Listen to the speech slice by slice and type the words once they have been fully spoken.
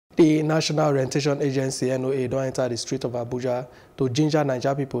The National Orientation Agency NOA don't enter the street of Abuja to ginger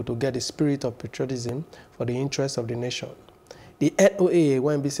Naija people to get the spirit of patriotism for the interests of the nation. The NOA,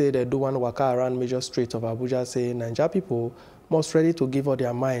 when we say they do one waka around major streets of Abuja, say Naija people must ready to give all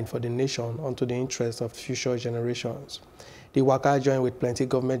their mind for the nation unto the interests of future generations. The waka join with plenty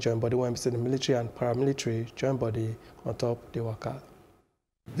government join body when we say the military and paramilitary join body on top the waka.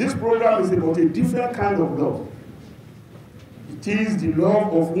 This program is about a different kind of love. It is the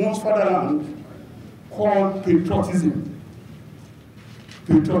love of one's fatherland called patriotism.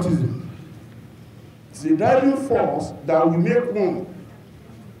 Patriotism. It's a driving force that will make one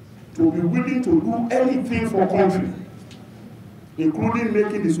to be willing to do anything for country, including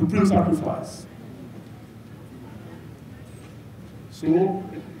making the supreme sacrifice. So,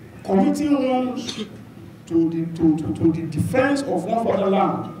 committing one to the defense of one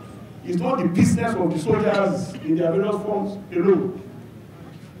fatherland is not the business of the soldiers in their various forms alone.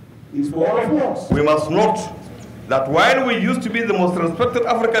 It's for all of us. We must note that while we used to be the most respected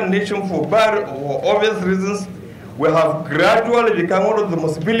African nation for obvious reasons, we have gradually become one of the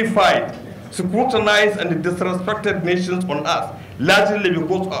most vilified, scrutinized, and disrespected nations on earth, largely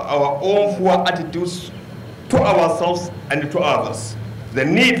because of our own poor attitudes to ourselves and to others. The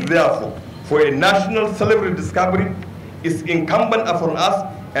need, therefore, for a national celebrity discovery is incumbent upon us,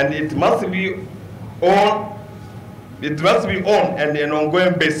 and it must be on an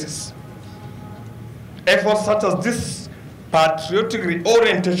ongoing basis. Efforts such as this patriotic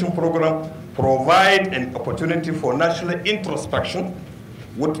reorientation program provide an opportunity for national introspection,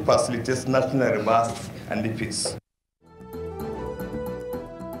 which facilitates national rebirth and peace.